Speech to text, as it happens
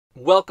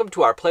Welcome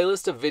to our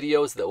playlist of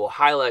videos that will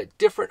highlight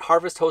different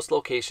Harvest Host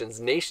locations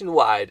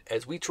nationwide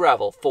as we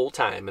travel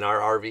full-time in our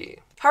RV.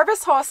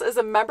 Harvest Host is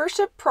a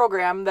membership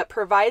program that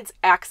provides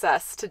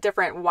access to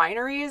different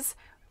wineries,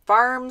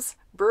 farms,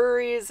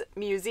 breweries,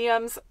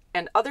 museums,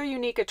 and other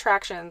unique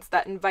attractions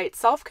that invite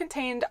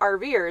self-contained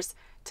RVers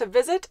to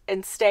visit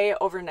and stay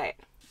overnight.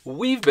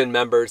 We've been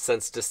members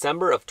since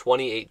December of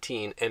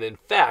 2018, and in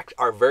fact,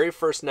 our very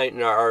first night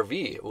in our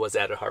RV was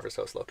at a Harvest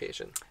Host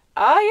location.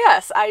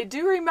 Yes, I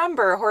do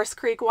remember Horse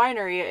Creek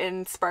Winery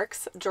in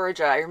Sparks,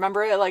 Georgia. I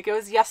remember it like it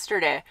was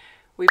yesterday.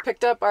 We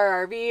picked up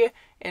our RV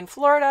in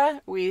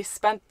Florida. We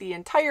spent the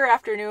entire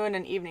afternoon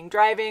and evening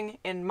driving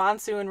in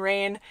monsoon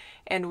rain,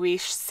 and we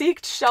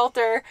seeked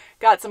shelter,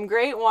 got some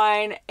great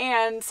wine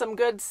and some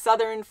good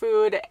southern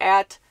food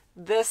at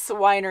this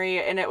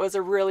winery, and it was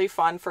a really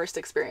fun first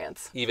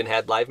experience. Even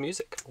had live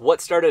music. What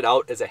started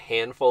out as a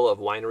handful of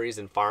wineries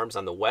and farms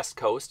on the West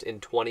Coast in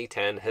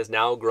 2010 has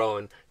now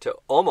grown to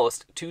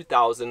almost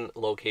 2,000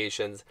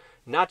 locations,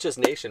 not just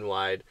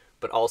nationwide,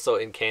 but also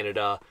in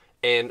Canada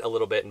and a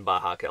little bit in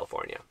Baja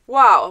California.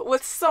 Wow,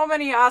 with so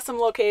many awesome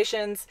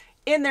locations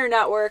in their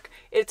network,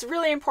 it's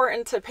really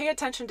important to pay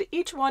attention to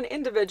each one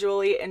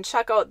individually and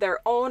check out their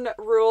own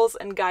rules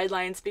and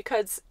guidelines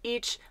because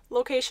each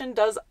location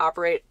does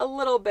operate a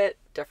little bit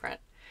different.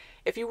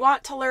 If you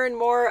want to learn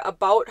more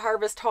about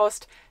Harvest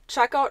Host,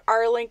 check out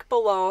our link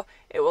below.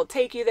 It will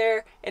take you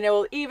there, and it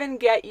will even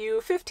get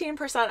you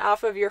 15%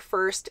 off of your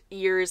first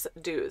year's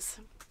dues.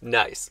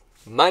 Nice.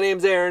 My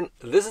name's Aaron.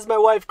 This is my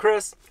wife,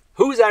 Chris.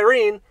 Who's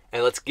Irene?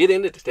 And let's get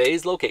into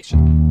today's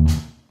location.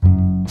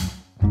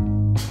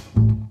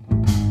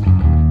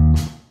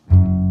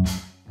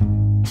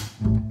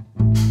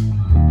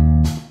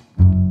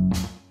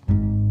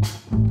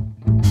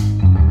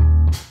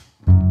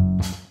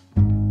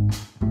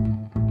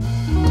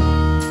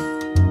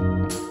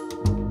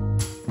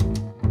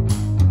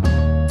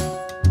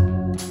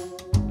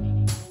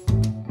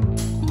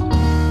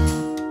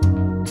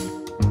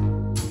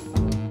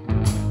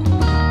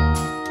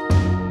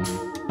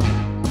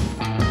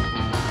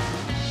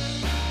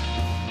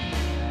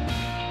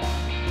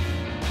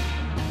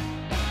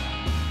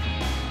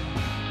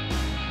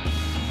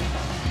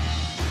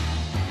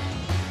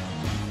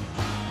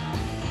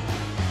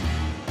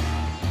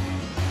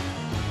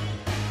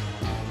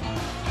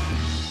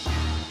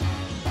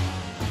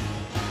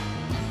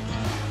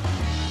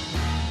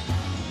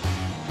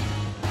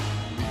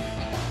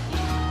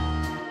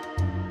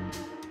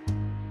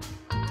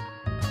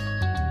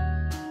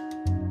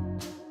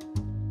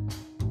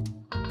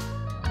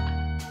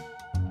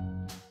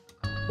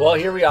 Well,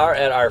 here we are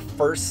at our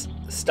first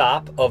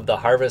stop of the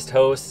Harvest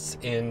Hosts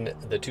in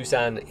the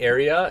Tucson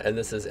area, and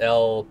this is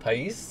El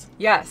Pais.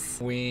 Yes.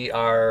 We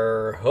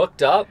are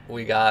hooked up.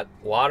 We got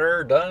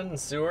water done,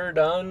 sewer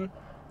done,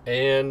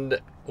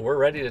 and we're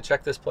ready to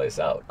check this place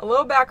out. A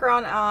little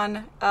background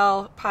on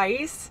El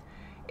Pais.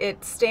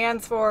 It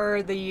stands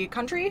for the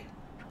country,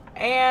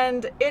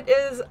 and it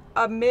is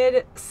a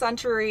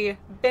mid-century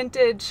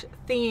vintage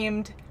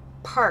themed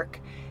park.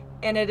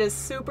 And it is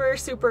super,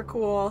 super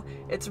cool.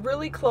 It's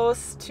really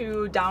close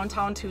to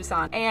downtown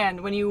Tucson.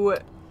 And when you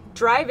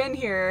drive in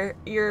here,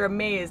 you're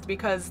amazed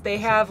because they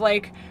have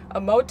like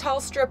a motel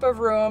strip of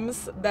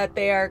rooms that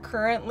they are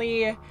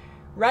currently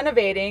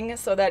renovating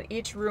so that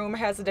each room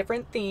has a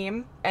different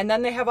theme. And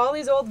then they have all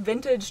these old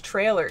vintage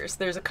trailers.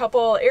 There's a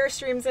couple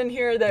Airstreams in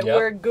here that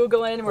we're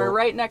Googling. We're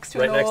right next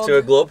to a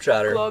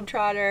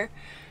Globetrotter.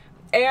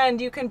 And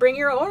you can bring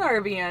your own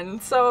RV in.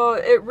 So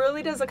it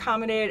really does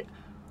accommodate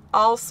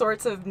all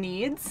sorts of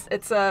needs.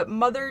 It's a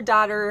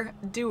mother-daughter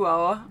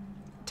duo,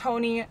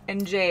 Tony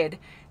and Jade.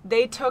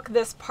 They took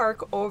this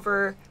park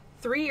over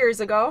 3 years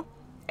ago,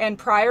 and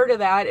prior to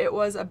that, it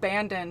was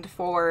abandoned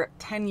for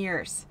 10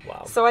 years.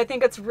 Wow. So I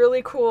think it's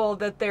really cool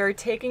that they're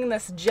taking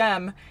this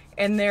gem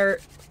and they're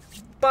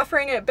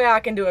buffering it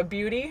back into a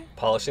beauty.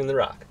 Polishing the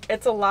rock.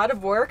 It's a lot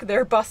of work.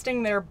 They're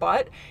busting their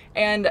butt,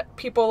 and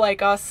people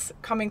like us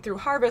coming through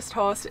Harvest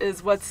Host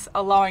is what's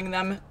allowing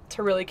them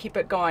to really keep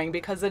it going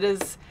because it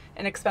is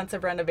an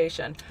expensive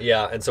renovation.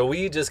 Yeah, and so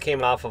we just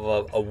came off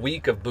of a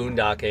week of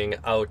boondocking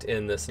out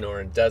in the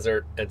Sonoran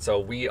Desert, and so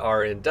we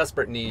are in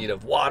desperate need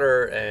of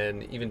water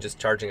and even just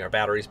charging our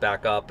batteries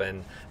back up,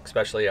 and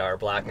especially our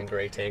black and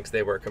gray tanks.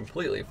 They were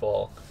completely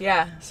full.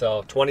 Yeah.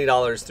 So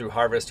 $20 through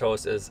Harvest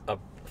Host is a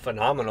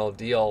phenomenal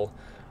deal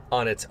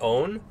on its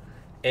own,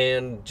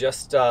 and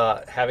just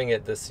having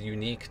it this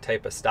unique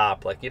type of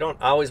stop. Like, you don't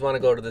always want to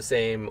go to the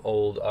same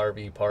old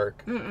RV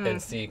park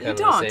and see kind of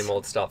the same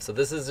old stuff. So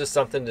this is just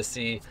something to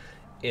see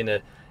in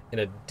a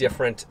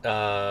different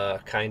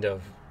kind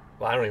of,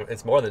 well, I don't even,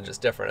 it's more than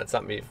just different. It's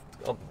something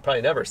you've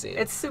probably never seen.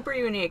 It's super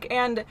unique.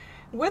 And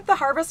with the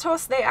Harvest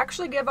Host, they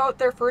actually give out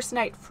their first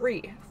night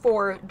free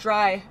for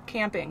dry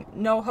camping,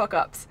 no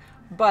hookups.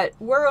 But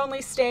we're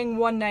only staying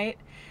one night,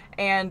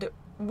 and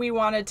we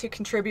wanted to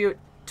contribute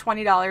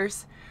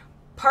 $20.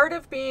 Part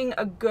of being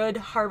a good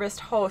Harvest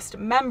Host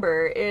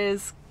member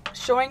is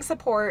showing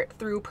support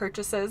through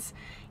purchases.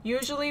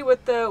 Usually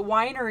with the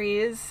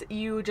wineries,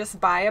 you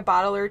just buy a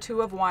bottle or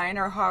two of wine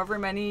or however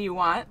many you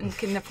want and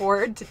can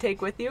afford to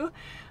take with you.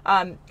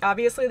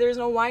 Obviously, there's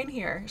no wine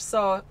here.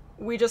 So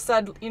we just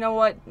said, you know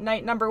what,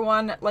 night number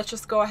one, let's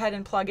just go ahead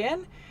and plug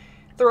in.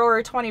 Throw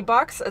her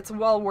 $20. It's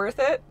well worth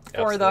it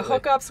for the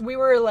hookups.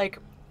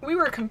 We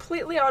were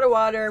completely out of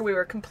water. We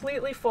were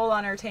completely full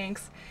on our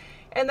tanks.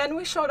 And then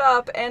we showed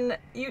up, and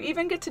you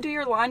even get to do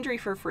your laundry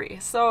for free.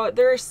 So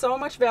there's so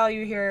much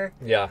value here.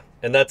 Yeah,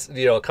 and that's,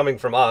 coming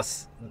from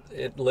us,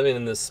 living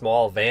in this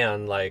small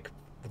van, like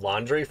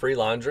free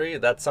laundry,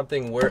 that's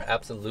something we're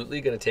absolutely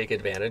going to take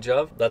advantage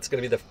of. That's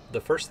going to be the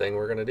first thing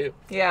we're going to do.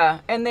 Yeah,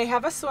 and they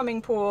have a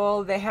swimming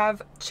pool. They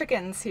have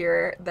chickens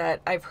here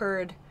that I've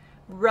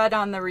read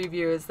on the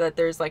reviews that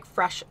there's like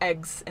fresh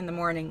eggs in the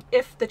morning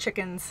if the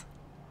chickens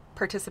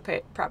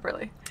participate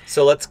properly.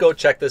 So let's go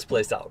check this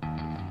place out.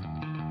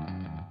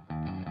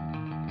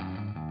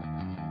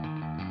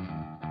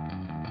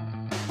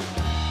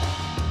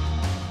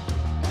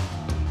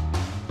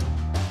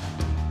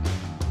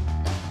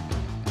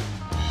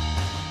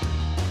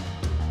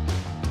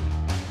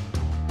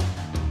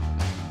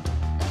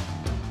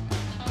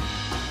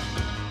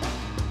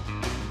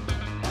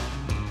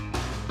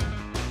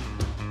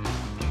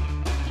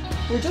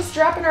 We're just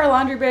dropping our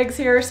laundry bags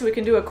here so we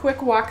can do a quick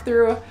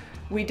walkthrough.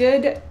 We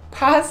did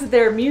pause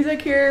their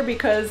music here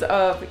because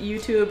of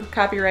YouTube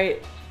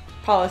copyright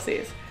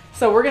policies.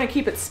 So we're gonna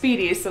keep it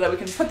speedy so that we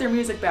can put their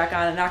music back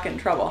on and not get in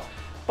trouble.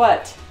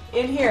 But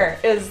in here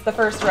is the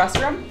first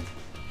restroom.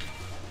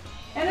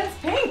 And it's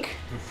pink.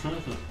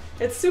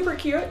 It's super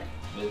cute.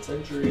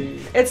 Mid-century.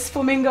 It's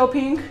flamingo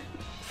pink.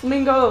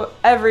 Flamingo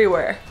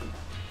everywhere.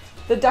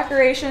 The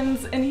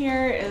decorations in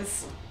here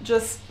is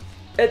just,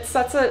 it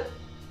sets it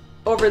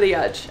over the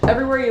edge.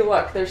 Everywhere you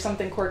look, there's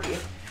something quirky.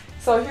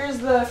 So here's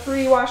the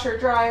free washer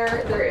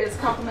dryer. There is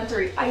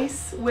complimentary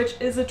ice, which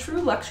is a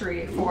true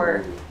luxury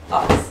for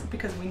us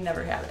because we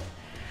never have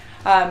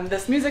it.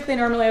 This music they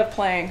normally have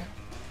playing.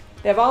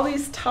 They have all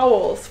these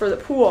towels for the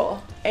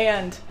pool,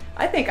 and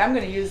I think I'm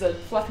gonna use a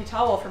fluffy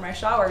towel for my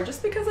shower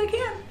just because I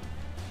can.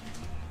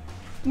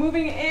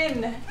 Moving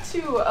in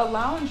to a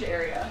lounge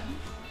area.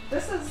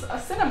 This is a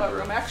cinema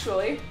room,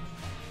 actually.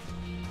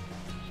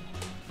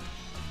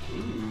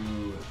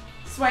 Ooh.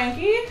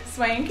 Swanky,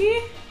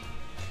 swanky.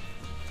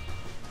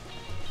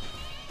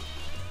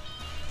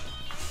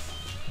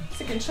 So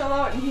you can chill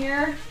out in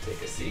here.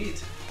 Take a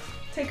seat.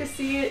 Take a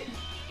seat.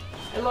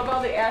 I love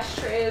all the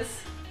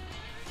ashtrays.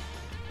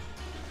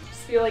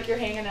 Just feel like you're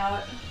hanging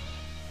out.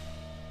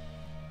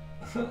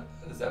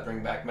 Does that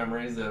bring back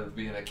memories of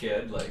being a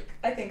kid? Like,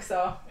 I think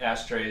so.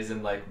 ashtrays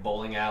in like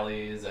bowling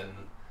alleys and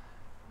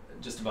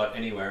just about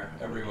anywhere,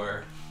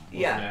 everywhere.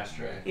 Yeah. An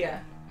ashtray. Yeah.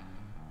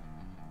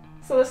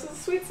 So this is a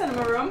sweet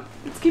cinema room.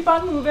 Let's keep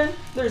on moving.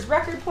 There's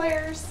record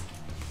players.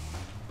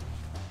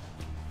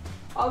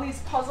 All these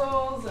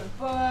puzzles and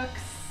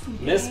books.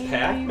 And Miss games.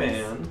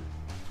 Pac-Man.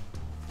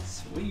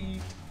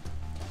 Sweet.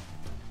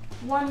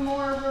 One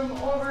more room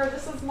over.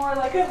 This is more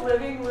like a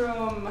living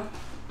room.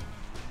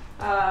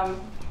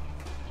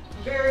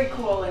 Very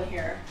cool in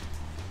here.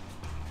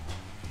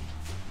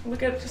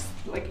 Look at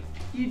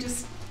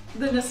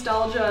the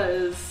nostalgia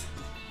is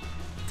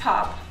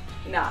top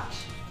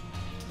notch.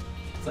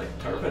 It's like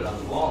carpet on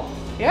the wall.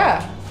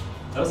 Yeah.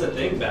 That was a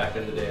thing back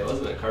in the day,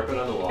 wasn't it? Carpet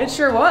on the wall. It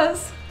sure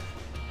was.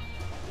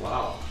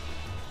 Wow.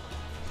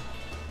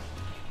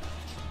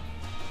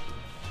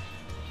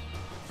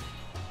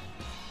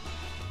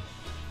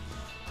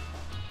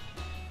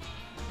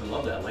 I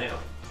love that lamp.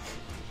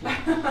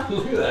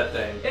 Look at that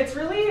thing.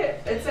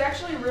 It's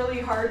actually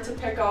really hard to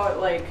pick out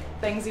like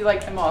things you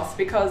like the most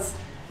because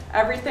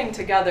everything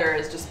together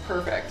is just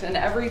perfect and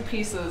every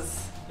piece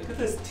is. Look at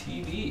this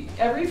TV.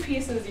 Every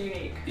piece is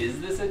unique.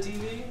 Is this a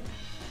TV?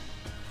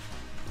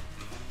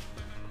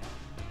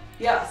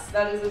 Yes,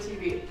 that is a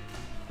TV.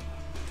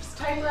 Just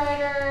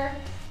typewriter,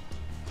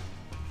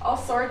 all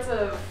sorts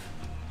of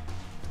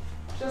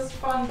just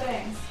fun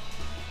things.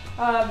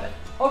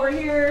 Over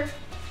here,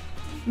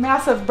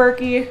 massive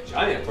Berkey.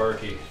 Giant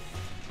Berkey.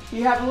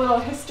 You have a little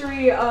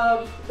history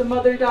of the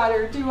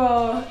mother-daughter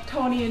duo,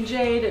 Tony and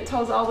Jade. It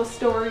tells all the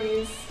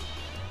stories.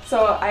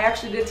 So I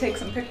actually did take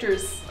some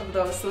pictures of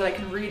those so that I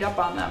can read up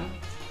on them.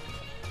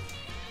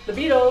 The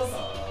Beatles.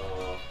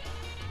 Oh,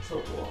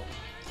 so cool.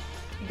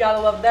 You gotta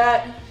love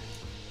that.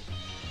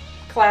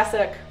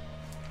 Classic.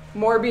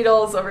 More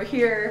Beatles over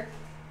here.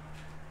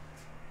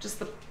 Just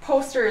the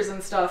posters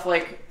and stuff,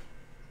 like,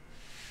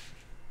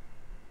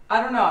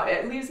 I don't know,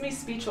 it leaves me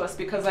speechless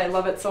because I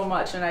love it so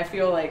much and I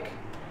feel like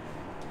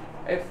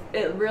if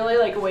it really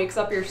like wakes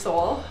up your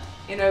soul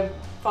in a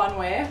fun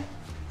way.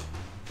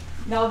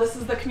 Now this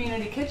is the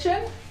community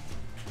kitchen.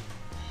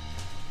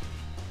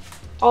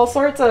 All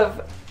sorts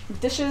of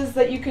dishes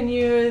that you can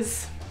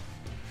use.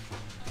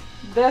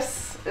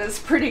 This is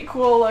pretty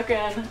cool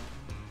looking.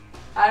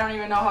 I don't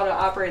even know how to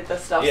operate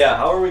this stuff. Yeah,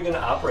 how are we going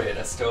to operate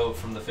a stove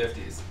from the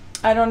 50s?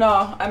 I don't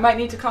know. I might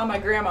need to call my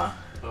grandma.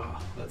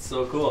 Oh, that's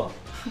so cool.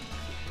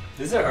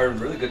 These are in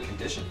really good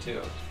condition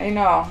too. I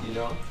know. You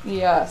know?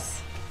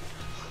 Yes.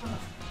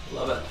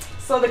 Love it.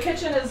 So the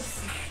kitchen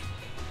is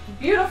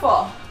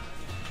beautiful.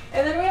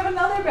 And then we have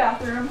another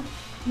bathroom.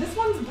 This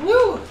one's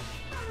blue.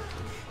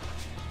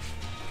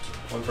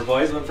 One for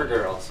boys, one for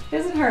girls.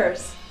 His and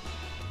hers.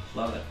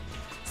 Love it.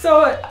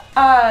 So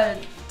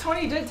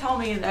Tony did tell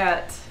me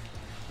that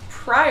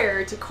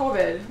prior to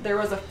COVID, there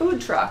was a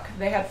food truck.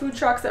 They had food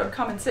trucks that would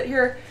come and sit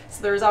here,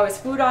 so there was always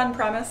food on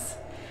premise.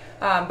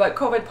 But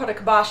COVID put a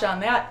kibosh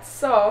on that,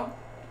 so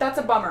that's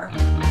a bummer.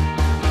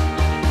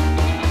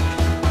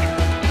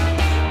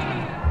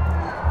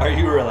 Are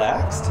you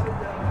relaxed?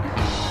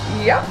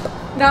 Yep.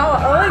 Now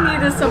all I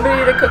need is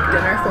somebody to cook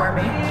dinner for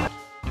me.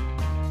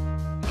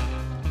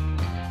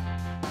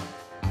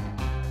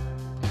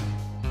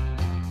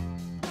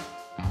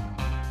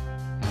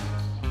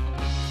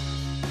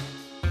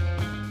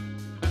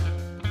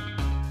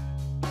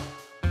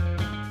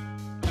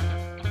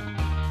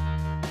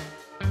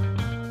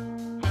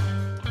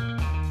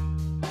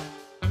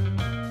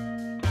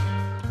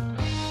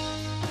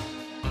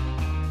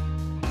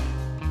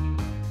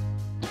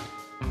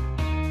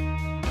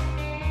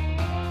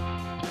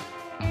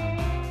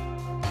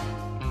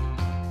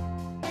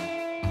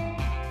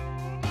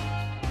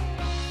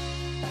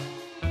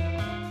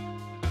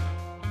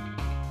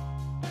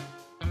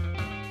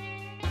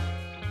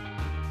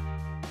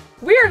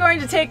 We are going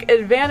to take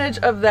advantage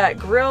of that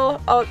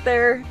grill out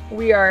there.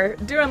 We are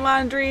doing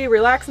laundry,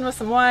 relaxing with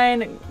some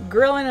wine,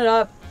 grilling it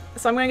up.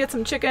 So I'm going to get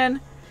some chicken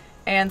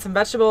and some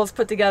vegetables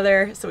put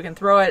together so we can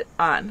throw it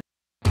on.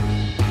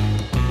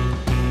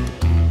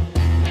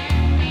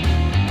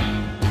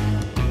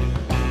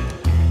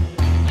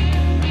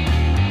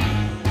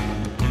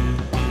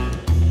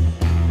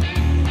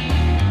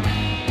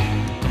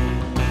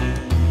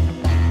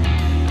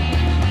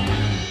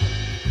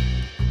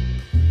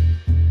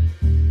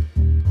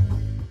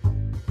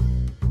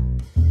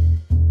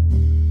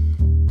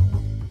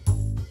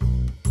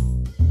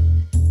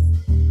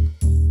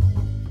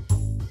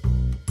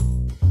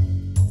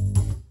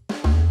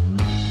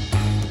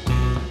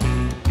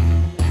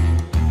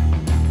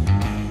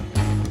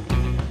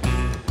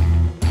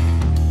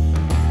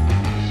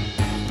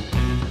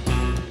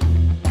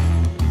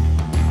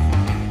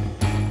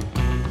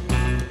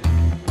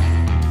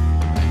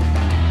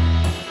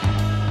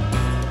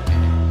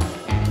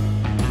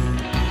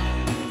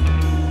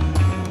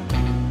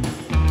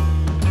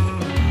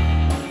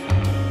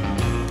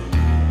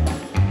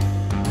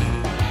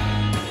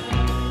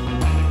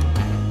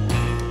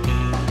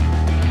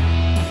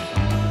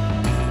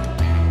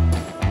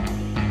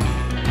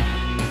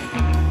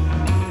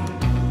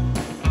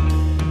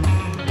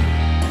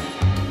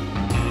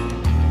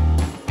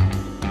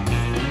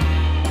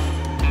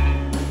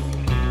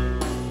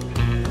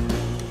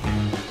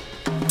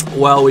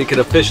 Well, we could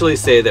officially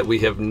say that we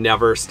have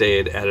never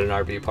stayed at an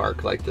RV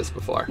park like this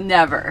before.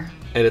 Never.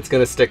 And it's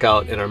going to stick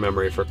out in our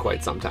memory for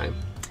quite some time.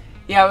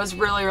 Yeah, it was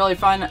really, really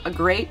fun. A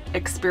great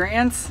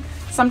experience.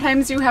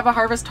 Sometimes you have a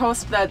harvest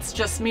host that's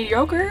just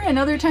mediocre, and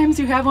other times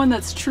you have one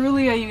that's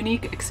truly a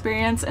unique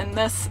experience, and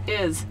this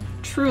is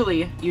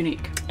truly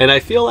unique. And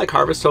I feel like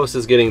Harvest Host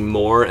is getting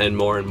more and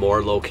more and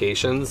more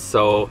locations,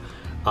 so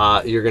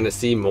you're going to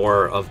see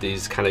more of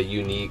these kind of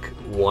unique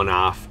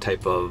one-off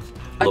type of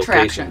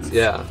attractions. Locations.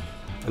 Yeah.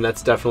 And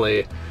that's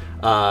definitely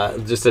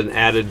just an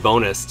added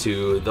bonus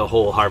to the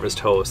whole Harvest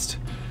Host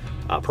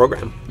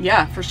program.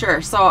 Yeah, for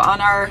sure. So on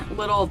our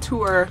little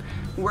tour,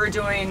 we're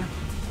doing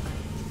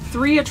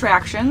 3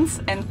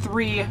 attractions and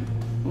 3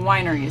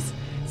 wineries.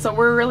 So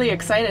we're really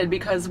excited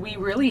because we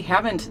really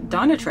haven't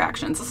done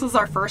attractions. This is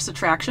our first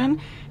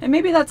attraction, and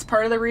maybe that's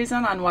part of the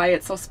reason on why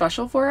it's so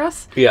special for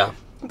us. Yeah.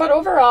 But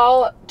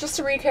overall, just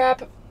to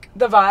recap,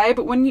 the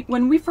vibe,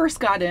 when we first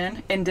got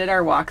in and did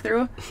our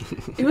walkthrough,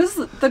 it was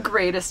the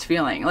greatest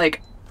feeling.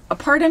 Like, a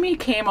part of me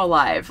came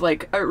alive.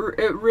 Like,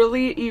 it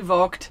really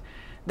evoked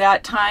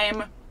that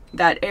time,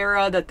 that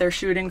era that they're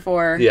shooting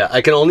for. Yeah,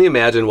 I can only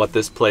imagine what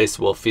this place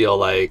will feel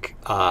like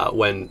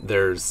when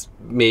there's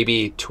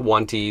maybe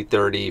 20,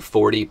 30,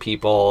 40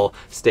 people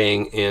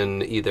staying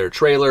in either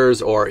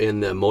trailers or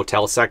in the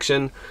motel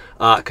section.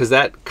 Because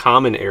that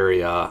common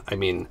area, I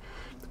mean,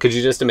 could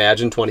you just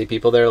imagine 20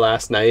 people there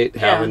last night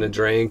having a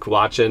drink,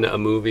 watching a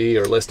movie,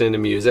 or listening to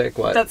music?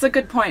 What? That's a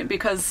good point,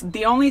 because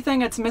the only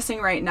thing it's missing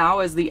right now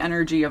is the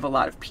energy of a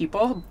lot of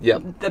people.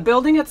 Yep. The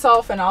building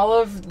itself and all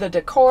of the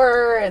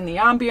decor and the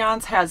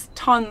ambiance has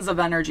tons of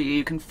energy.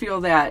 You can feel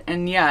that.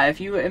 And yeah,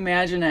 if you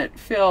imagine it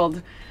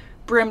filled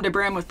brim to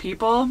brim with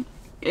people,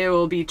 it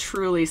will be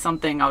truly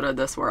something out of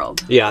this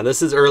world. Yeah,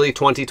 this is early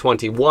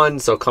 2021,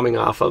 so coming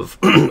off of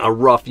a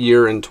rough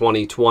year in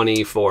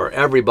 2020 for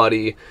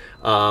everybody,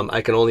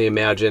 I can only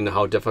imagine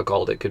how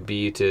difficult it could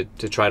be to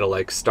try to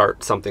like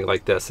start something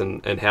like this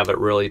and have it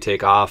really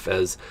take off,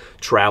 as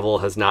travel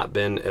has not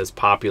been as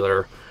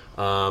popular.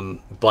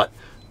 But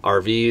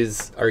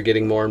RVs are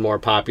getting more and more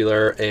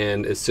popular,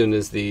 and as soon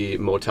as the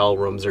motel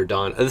rooms are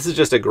done, this is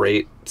just a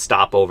great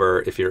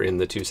stopover if you're in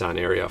the Tucson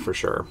area for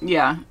sure.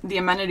 Yeah, the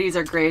amenities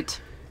are great.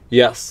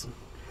 Yes.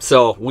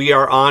 So we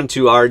are on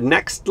to our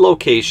next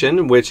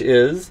location, which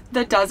is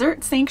the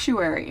Desert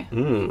Sanctuary.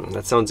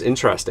 That sounds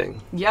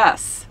interesting.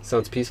 Yes.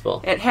 Sounds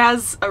peaceful. It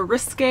has a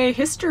risque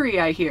history,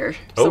 I hear.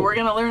 So we're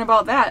going to learn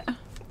about that.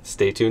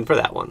 Stay tuned for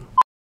that one.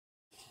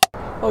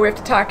 Well, we have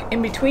to talk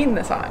in between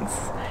the songs.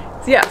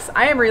 Yes,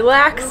 I am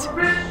relaxed.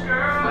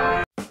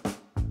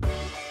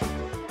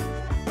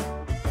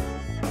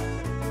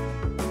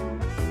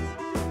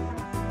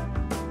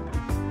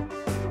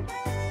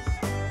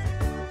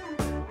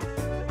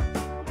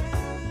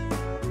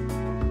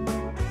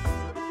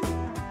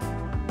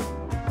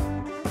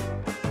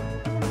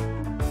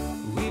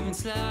 We've been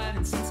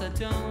sliding since I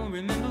don't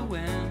remember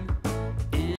when.